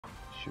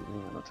Shoot me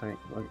on a tank.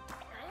 Like,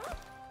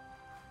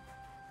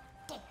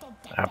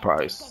 I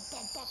probably, if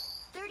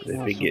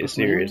it gets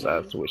serious,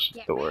 I'll switch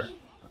to Thor.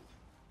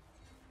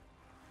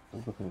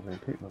 I'm looking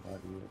at pick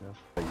nobody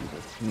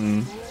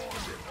yet.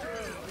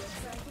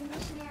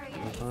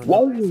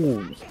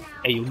 Whoa!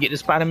 Hey, you get the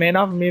Spider-Man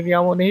off of me if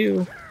y'all want to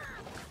heal.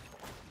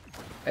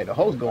 Hey, the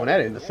host going at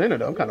it in the center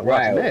though. I'm kind of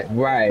watching that.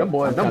 Right. Them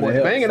boys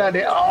banging out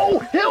there. Oh,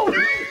 help!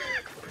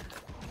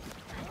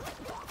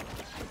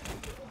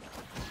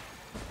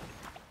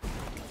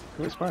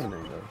 Where's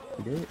Spider-Man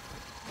though? He dead?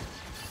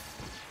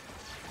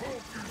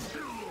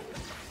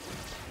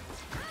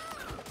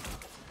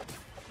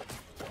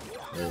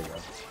 There we go.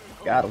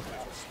 Got him.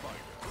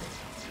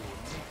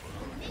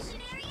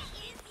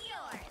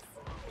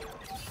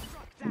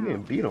 You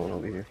getting beat on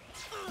over here.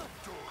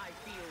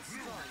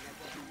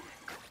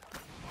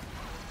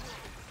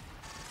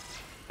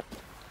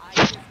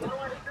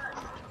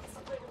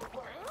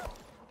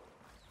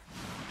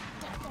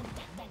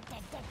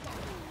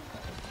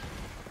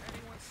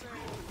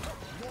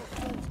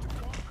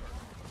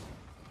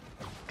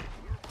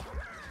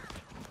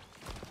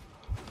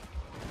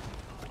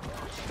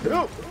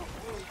 Help!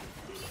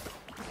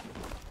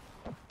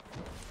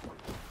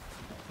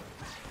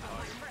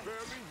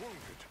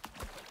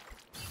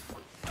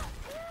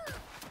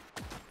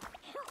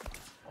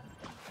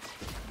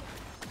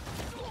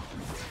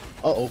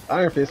 Uh-oh,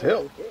 Iron Fist,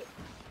 help!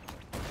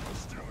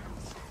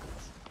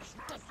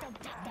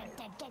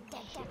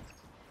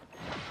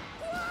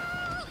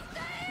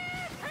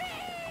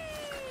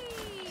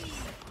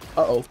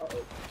 Uh-oh,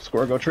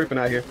 Squirrel go tripping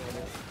out here.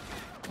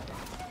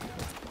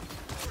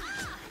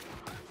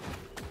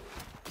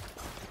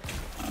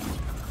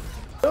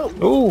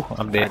 Ooh,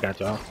 I'm dead. Got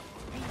y'all.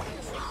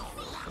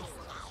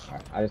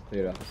 Alright, I just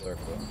cleared out the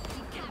circle.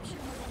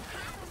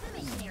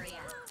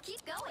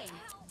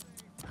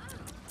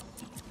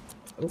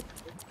 Oh,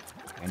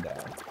 and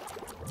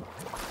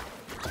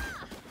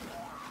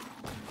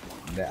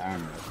that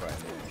armor is right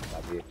there.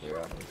 I'll be a clear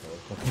out the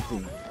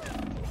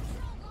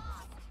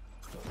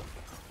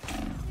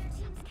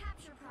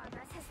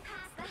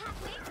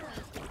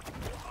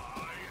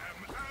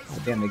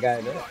Damn, they got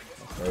it up.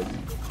 That's crazy.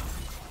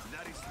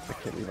 I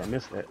can't believe I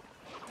missed that.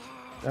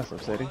 That's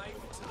upsetting.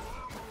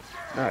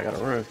 Now I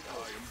gotta run.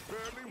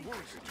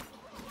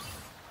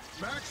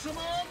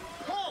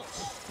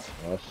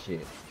 Oh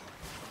shit.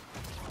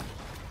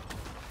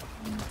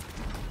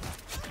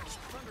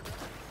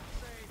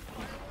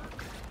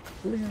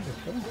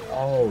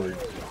 Oh,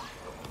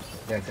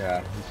 that guy.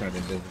 He turned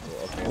invisible.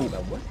 Okay, hold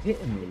up. What's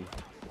hitting me?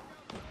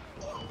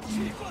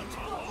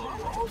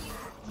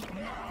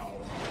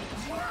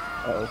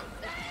 Uh-oh.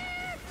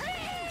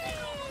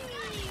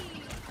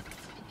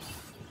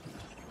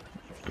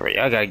 Great,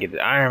 I gotta get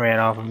the Iron Man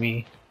off of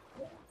me.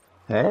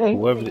 Hey.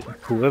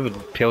 Whoever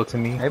pelted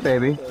me. Hey,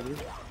 baby.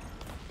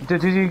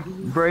 Did you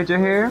braid your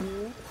hair?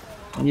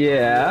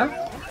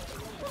 Yeah.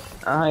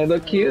 I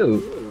look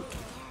cute.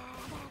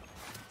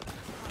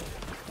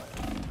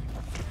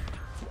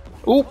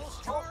 Oop!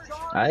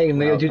 I didn't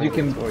know you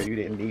can. Or you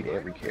didn't need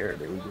every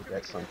character. We just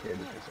got some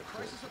characters.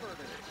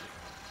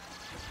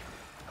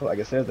 Oh, like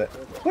it says that.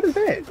 What is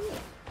that?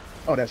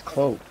 Oh, that's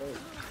Cloak.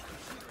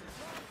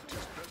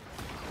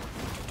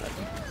 That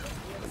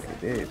nigga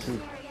dead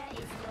too.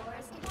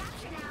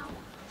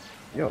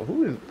 Yo,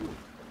 who is?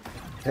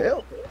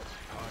 Help!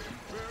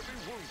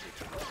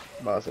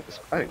 I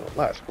ain't gonna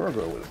lie, Squirrel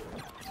Girl was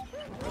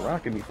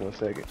rocking me for a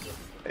second.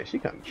 Hey, she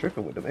kind of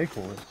tripping with them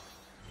acorns.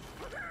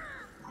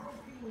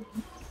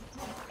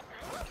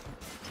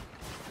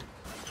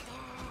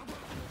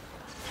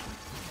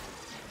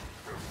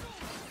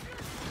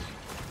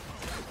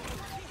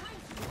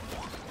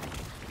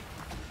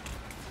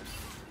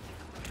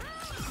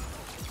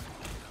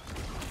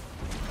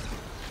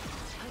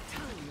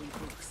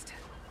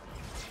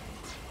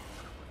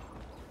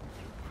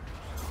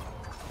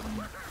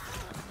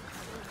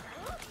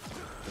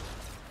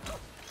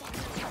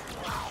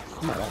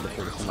 I might have to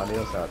figure somebody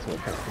else out to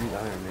account for these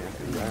Iron Man,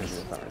 because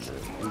these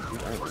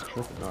Iron Man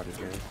tripping all this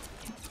game.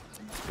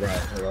 Right,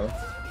 hello?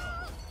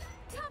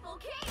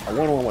 I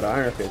won with an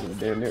Iron Fist and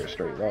damn near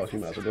straight loss. You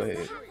might as well go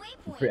ahead.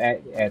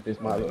 At this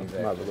Might point, as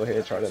well go ahead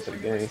and try that to the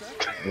game.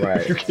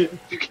 Right.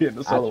 you can't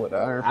the solo with the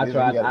Iron Fist.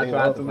 I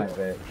tried to like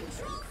that.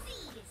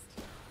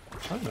 I'm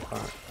trying to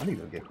find. I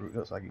need to get grouped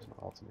up so I can use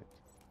my ultimate.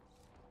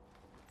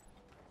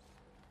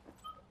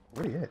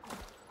 Where you at?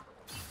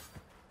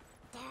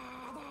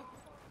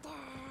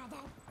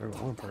 There was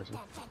one person.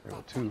 There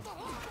were two.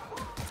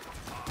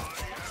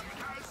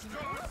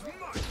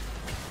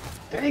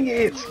 Dang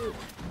it!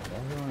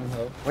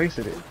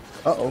 Wasted it.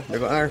 Uh-oh, there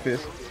go Iron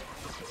Fist.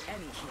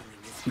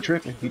 He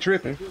tripping. He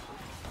tripping.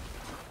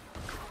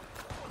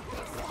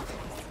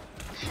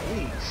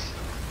 Jeez.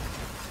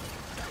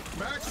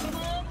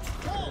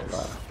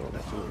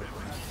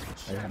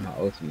 I have my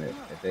ultimate.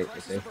 If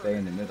they stay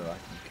in the middle, I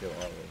can kill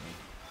all of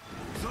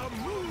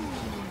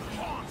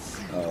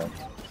them.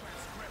 Oh.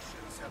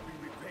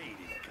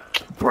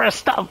 Bruh,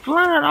 stop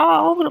flying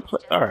all over the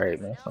place.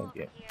 Alright, man. That's not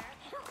good.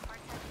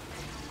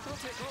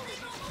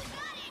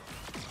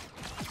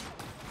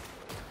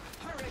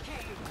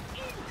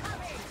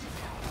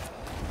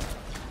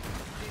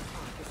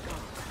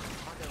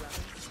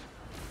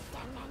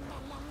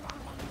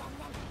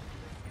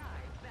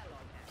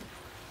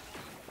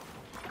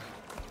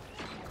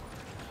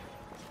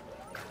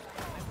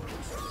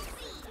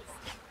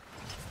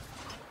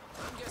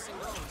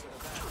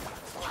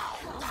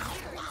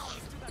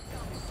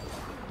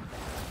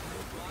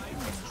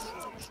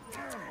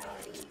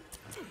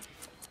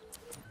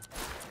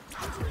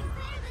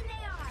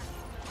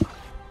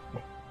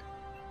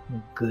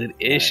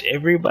 Good-ish,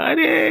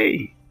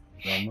 everybody.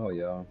 One more,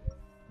 y'all.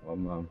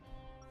 One more.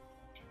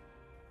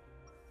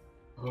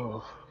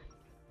 Oh.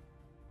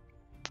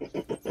 I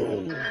don't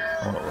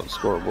know what the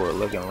scoreboard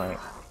looking like.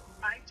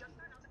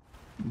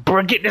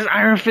 Bro, get this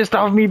Iron Fist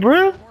off me,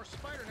 bro.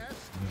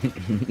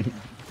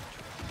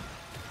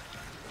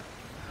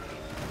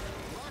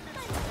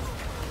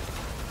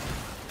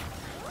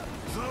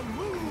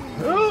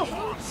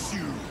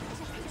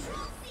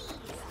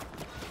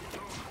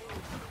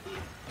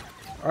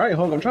 Alright,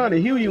 Hulk, I'm trying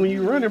to heal you when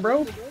you running,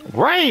 bro.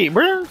 Right,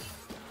 bro.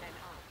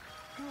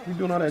 You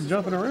doing all that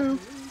jumping around.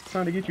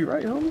 Trying to get you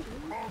right, homie.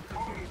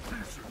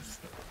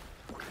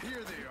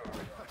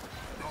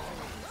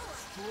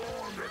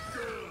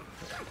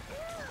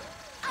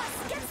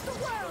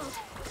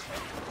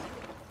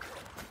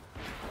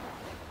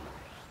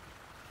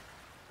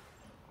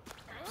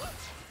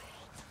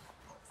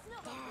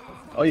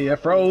 Oh yeah,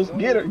 froze.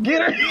 Get her,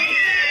 get her.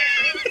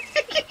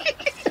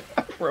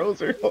 I froze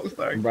her. Hulk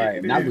started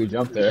Right, now we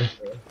jumped her.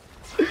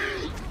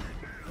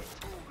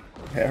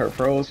 Had her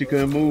froze, she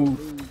couldn't move.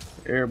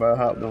 Everybody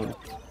hopped on it.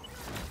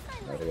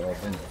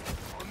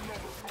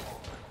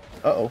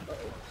 Uh-oh.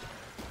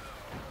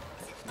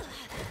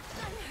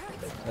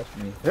 Touch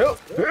me. Help!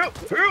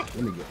 Help! Help!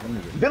 Let me get.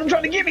 Venom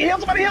trying to get me!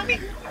 Help! Somebody help me!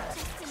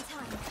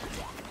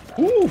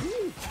 Woo!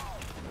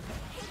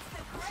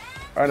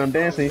 Alright, I'm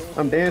dancing.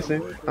 I'm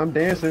dancing. I'm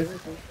dancing.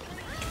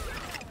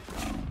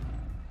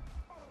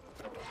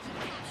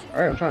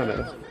 Alright, I'm trying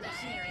to...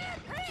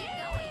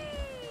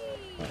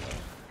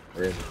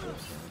 Where is it?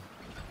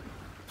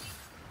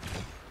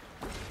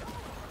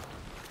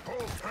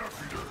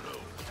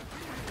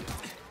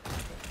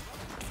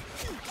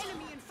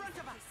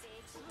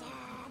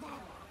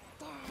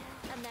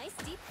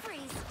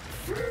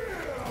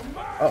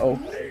 Uh-oh.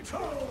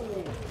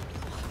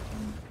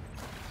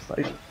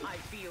 Like,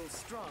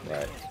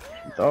 Right.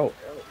 thought.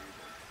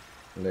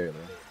 Literally.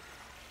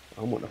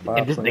 I'm on the 5.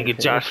 And this nigga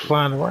Josh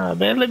flying around,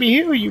 man. Let me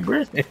heal you,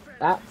 bro.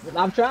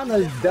 I'm trying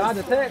to dodge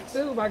attack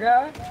too, my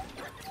guy.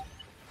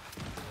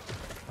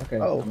 Okay.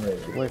 Oh, I'm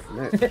ready. away from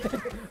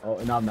that. Oh,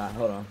 no, I'm not.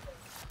 Hold on.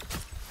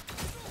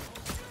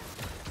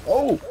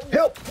 Oh,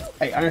 help!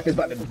 Hey, Iron Fist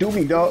about to do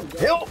me, dog.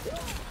 Help!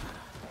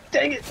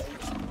 Dang it!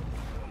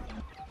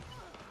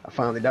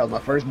 That was my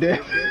first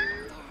death.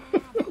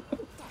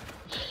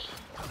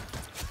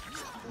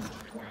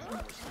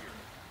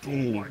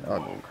 Dang, I was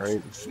going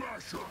crazy.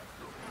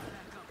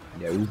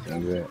 Yeah, we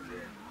doing good.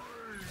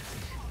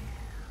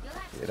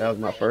 Yeah, that was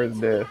my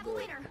first death.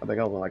 I think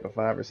I was on like a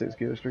 5 or 6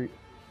 kill streak.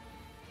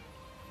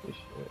 Good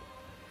shit.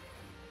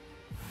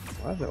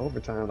 Why is it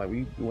overtime? Like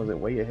we wasn't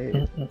way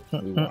ahead.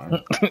 We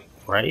won.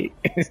 Right?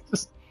 It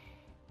was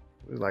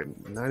like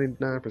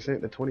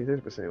 99% to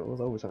 26%. What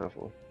was overtime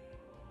for?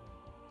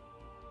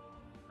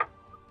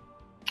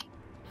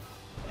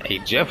 Hey,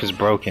 Jeff is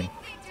broken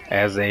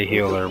as a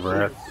healer,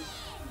 bro.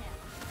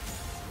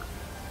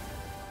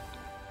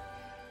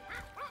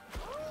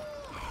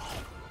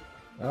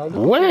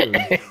 What?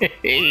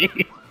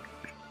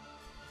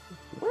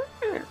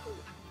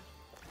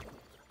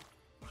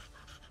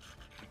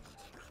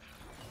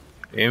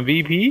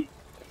 MVP?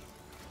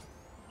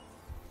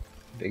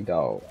 Big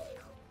dog.